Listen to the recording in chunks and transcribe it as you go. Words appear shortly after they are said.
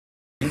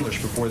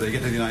English before they get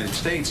to the United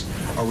States,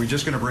 are we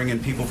just going to bring in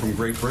people from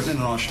Great Britain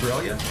and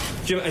Australia?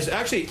 Jim,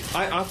 actually,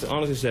 I have to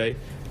honestly say,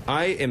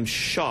 I am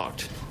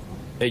shocked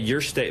at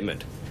your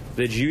statement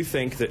that you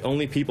think that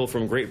only people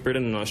from Great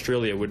Britain and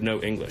Australia would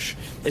know English.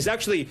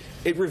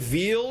 It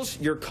reveals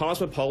your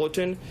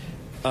cosmopolitan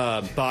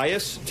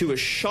bias to a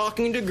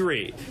shocking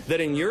degree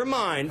that in your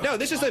mind, no,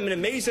 this is an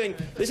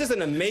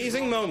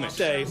amazing moment.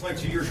 Sounds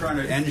like you're trying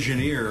to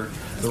engineer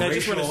the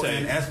racial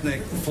and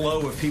ethnic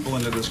flow of people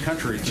into this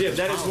country. Jim,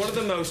 that is one of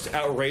the most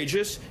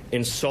outrageous,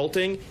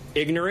 insulting,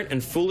 ignorant,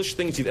 and foolish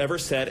things you've ever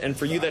said, and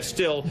for you that's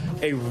still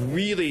a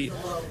really...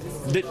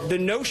 The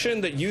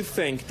notion that you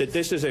think that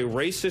this is a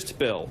racist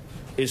bill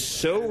is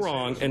so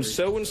wrong and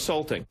so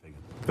insulting.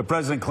 The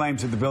president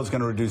claims that the bill is going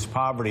to reduce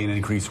poverty and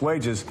increase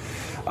wages,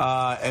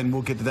 and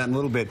we'll get to that in a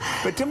little bit.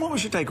 But, Tim, what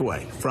was your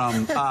takeaway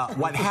from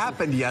what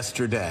happened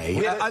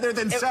yesterday, other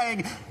than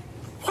saying,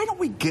 why don't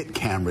we get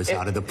cameras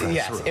out of the press room?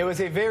 Yes, it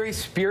was a very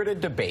spirited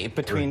debate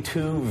between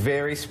two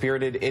very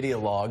spirited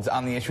ideologues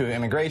on the issue of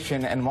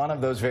immigration, and one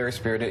of those very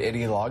spirited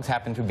ideologues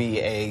happened to be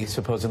a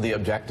supposedly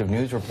objective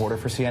news reporter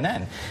for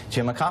CNN,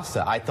 Jim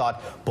Acosta. I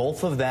thought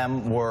both of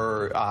them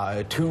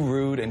were too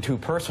rude and too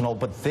personal,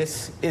 but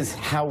this is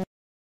how...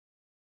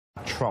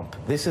 Trump.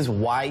 This is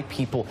why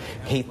people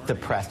hate the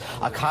press.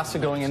 Acosta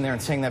going in there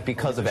and saying that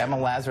because of Emma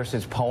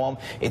Lazarus's poem,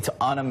 it's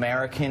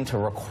un-American to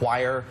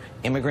require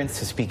immigrants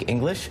to speak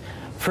English.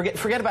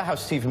 Forget about how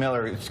Steve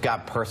Miller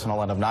got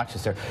personal and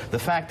obnoxious there. The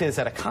fact is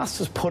that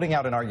Acosta's putting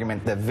out an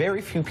argument that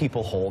very few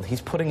people hold.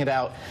 He's putting it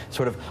out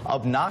sort of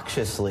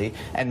obnoxiously,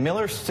 and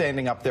Miller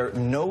standing up there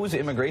knows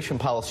immigration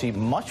policy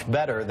much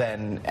better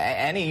than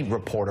any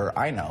reporter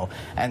I know.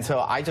 And so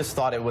I just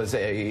thought it was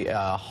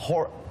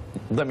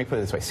let me put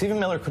it this way. Stephen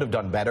Miller could have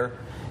done better.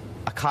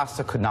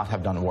 Acosta could not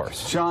have done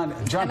worse. John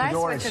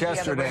Podhoretz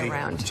yesterday,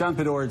 John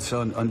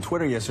Podhoretz on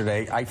Twitter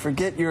yesterday, I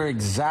forget your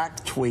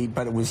exact tweet,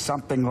 but it was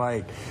something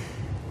like,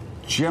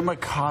 Jim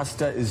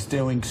Acosta is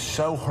doing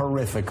so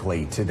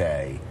horrifically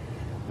today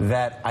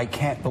that I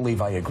can't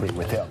believe I agree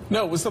with him.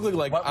 No, it was something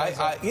like,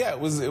 it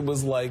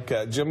was like,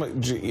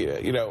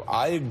 you know,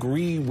 I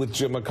agree with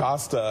Jim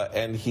Acosta,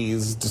 and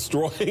he's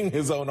destroying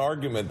his own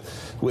argument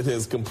with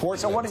his comportment.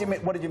 So what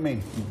did you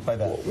mean by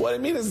that? What I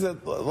mean is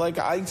that, like,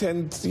 I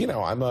tend, you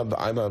know, I'm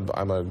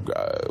a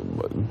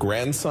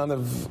grandson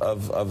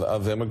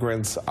of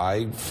immigrants.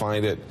 I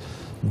find it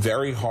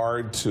very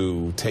hard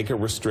to take a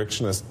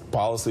restrictionist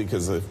policy,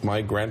 because if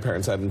my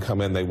grandparents hadn't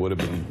come in, they would have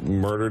been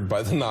murdered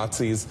by the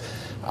Nazis,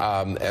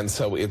 and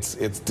so it's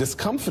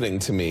discomforting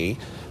to me.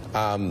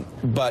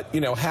 But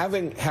you know,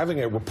 having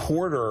a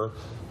reporter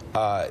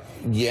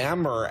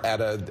yammer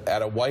at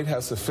a White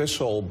House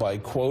official by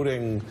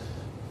quoting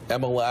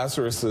Emma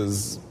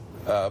Lazarus's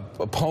a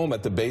poem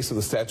at the base of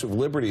the Statue of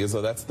Liberty as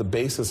though that's the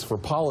basis for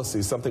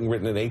policy, something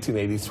written in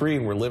 1883,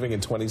 and we're living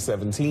in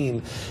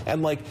 2017,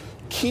 and like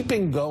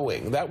keeping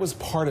going, that was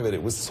part of it.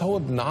 It was so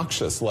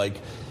obnoxious,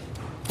 like,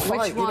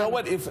 fine, you know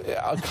what, if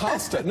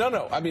Acosta,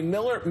 no, I mean,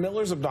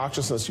 Miller's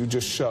obnoxiousness you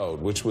just showed,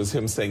 which was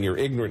him saying you're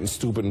ignorant and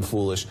stupid and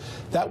foolish,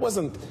 that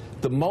wasn't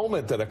the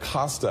moment that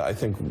Acosta, I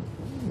think,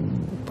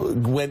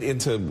 went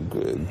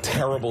into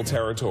terrible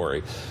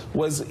territory,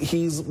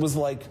 was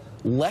like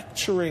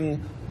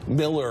lecturing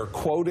Miller,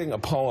 quoting a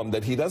poem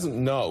that he doesn't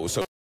know,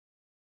 so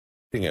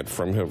reading it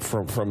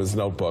from his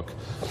notebook,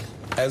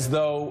 as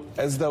though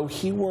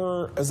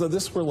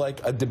this were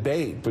like a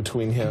debate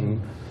between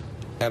him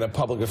and a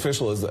public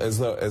official,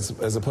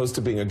 as opposed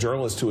to being a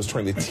journalist who was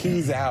trying to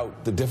tease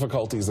out the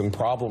difficulties and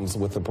problems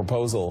with the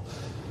proposal.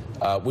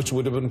 Which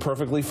would have been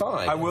perfectly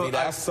fine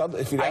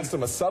if you'd asked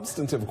him a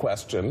substantive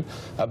question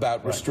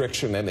about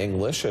restriction in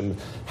English and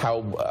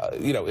how,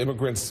 you know,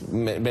 immigrants,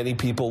 many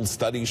people,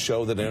 studies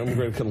show that an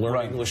immigrant can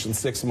learn English in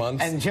 6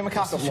 months. And Jim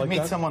Acosta should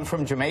meet someone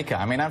from Jamaica.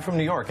 I mean, I'm from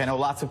New York. I know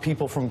lots of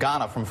people from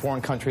Ghana, from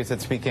foreign countries that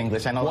speak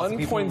English. I know lots of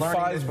people learning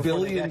English 1.5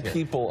 billion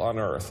people on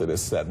Earth, it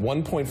is said.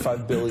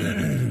 1.5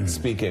 billion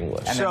speak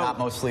English. And they're not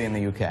mostly in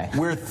the UK.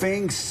 Where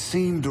things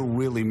seemed to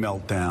really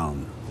melt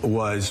down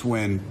was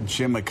when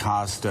Jim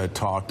Acosta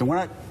talked, and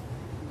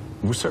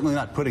we're certainly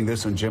not putting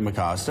this on Jim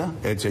Acosta.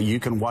 You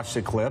can watch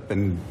the clip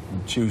and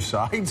choose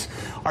sides,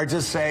 or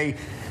just say,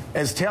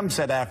 as Tim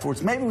said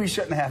afterwards, maybe we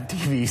shouldn't have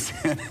TVs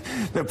in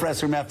the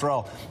press room after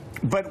all.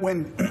 But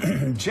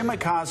when Jim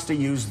Acosta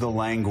used the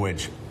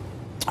language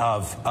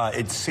of,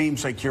 it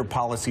seems like your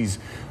policies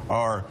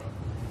are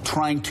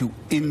trying to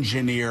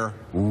engineer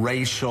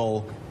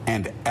racial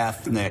and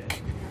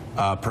ethnic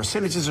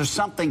percentages or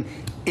something,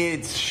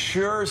 it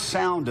sure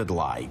sounded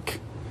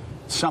like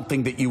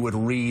something that you would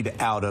read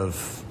out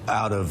of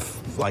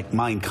like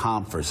Mein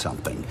Kampf or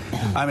something.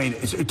 I mean,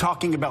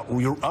 talking about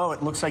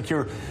it looks like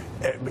you're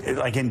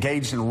like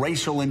engaged in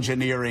racial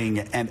engineering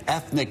and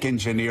ethnic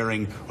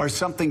engineering, or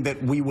something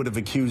that we would have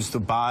accused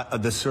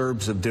the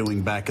Serbs of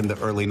doing back in the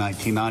early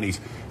 1990s.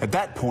 At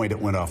that point, it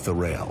went off the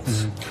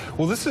rails.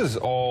 Well, this is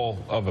all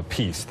of a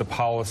piece. The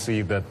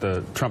policy that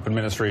the Trump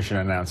administration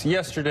announced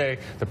yesterday,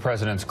 the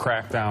president's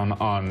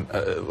crackdown on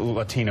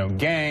Latino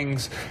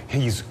gangs.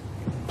 He's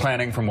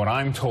planning, from what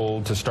I'm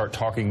told, to start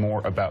talking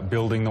more about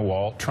building the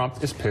wall.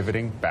 Trump is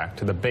pivoting back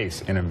to the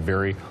base in a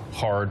very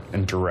hard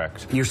and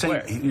direct You're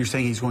saying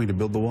way. he's going to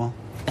build the wall?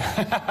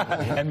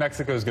 And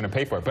Mexico is going to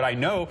pay for it. But I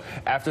know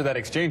after that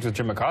exchange with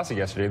Jim Acosta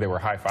yesterday, they were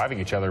high-fiving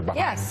each other behind.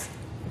 Yes.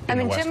 I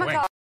mean, Jim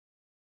Acosta,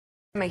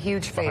 I'm a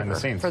huge favor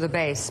for the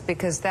base,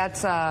 because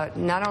that's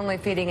not only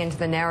feeding into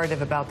the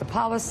narrative about the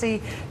policy,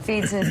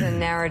 feeds into the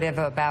narrative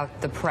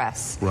about the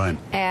press. Right.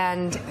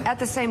 And at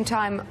the same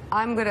time,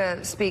 I'm going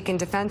to speak in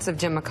defense of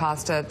Jim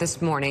Acosta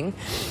this morning,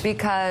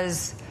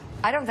 because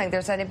I don't think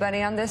there's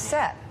anybody on this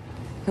set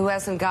who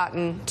hasn't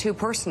gotten too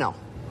personal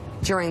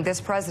during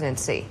this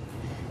presidency.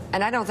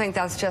 And I don't think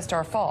that's just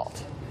our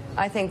fault.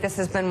 I think this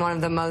has been one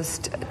of the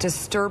most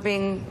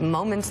disturbing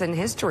moments in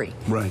history,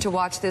 to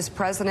watch this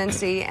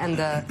presidency and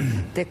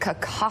the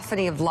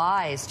cacophony of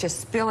lies just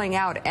spilling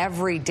out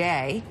every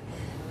day.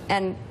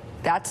 And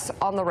that's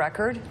on the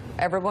record.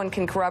 Everyone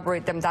can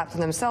corroborate that for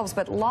themselves.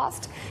 But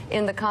lost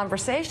in the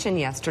conversation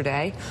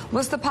yesterday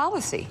was the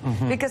policy,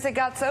 because it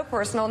got so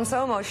personal and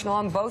so emotional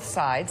on both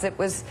sides.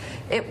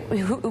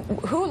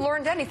 Who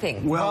learned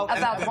anything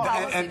about the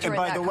policy and during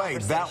by the way,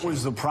 that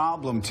was the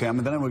problem, Tim.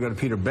 And then I'm going to go to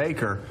Peter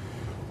Baker.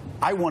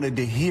 I wanted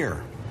to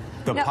hear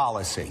the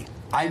policy.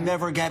 I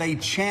never got a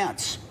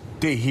chance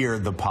to hear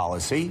the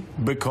policy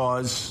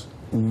because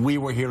we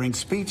were hearing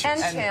speeches.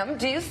 And Tim,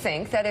 do you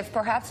think that if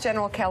perhaps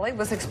General Kelly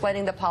was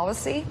explaining the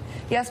policy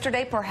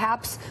yesterday,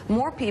 perhaps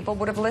more people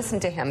would have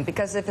listened to him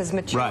because of his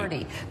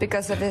maturity,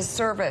 because of his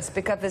service,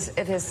 because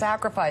of his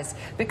sacrifice,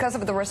 because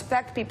of the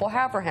respect people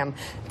have for him?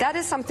 That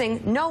is something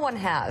no one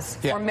has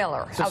for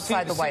Miller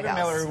outside the White House.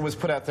 Miller was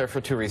put out there for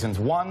two reasons.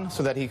 One,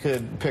 so that he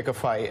could pick a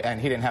fight, and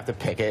he didn't have to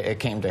pick it. It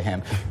came to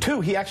him. Two,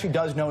 he actually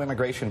does know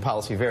immigration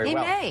policy very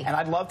well. And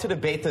I'd love to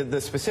debate the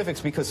specifics,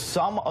 because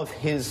some of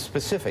his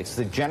specifics,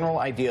 the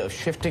general idea of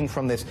shifting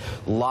from this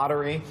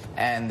lottery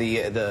and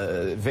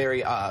the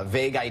very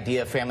vague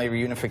idea of family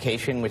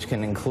reunification, which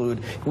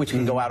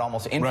can go out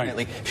almost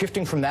infinitely,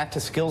 shifting from that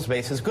to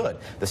skills-based is good.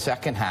 The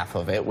second half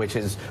of it, which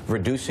is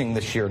reducing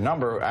the sheer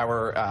number,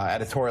 our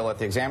editorial at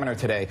the Examiner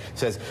today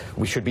says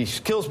we should be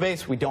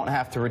skills-based, we don't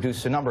have to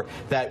reduce the number,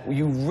 that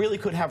you really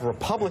could have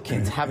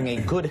Republicans having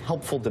a good,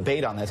 helpful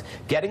debate on this,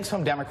 getting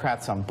some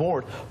Democrats on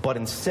board, but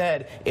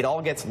instead it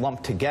all gets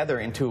lumped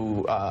together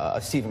into a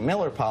Stephen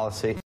Miller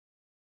policy.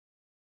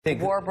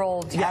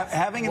 Warbled,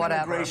 having an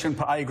immigration,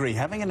 I agree.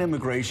 Having an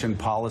immigration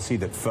policy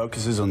that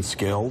focuses on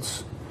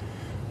skills,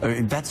 I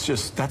mean, that's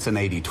an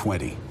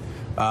 80-20.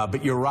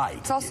 But you're right.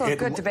 It's also a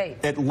good debate.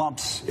 It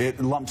lumps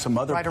some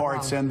other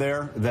parts in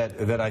there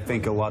that I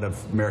think a lot of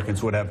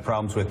Americans would have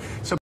problems with.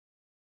 So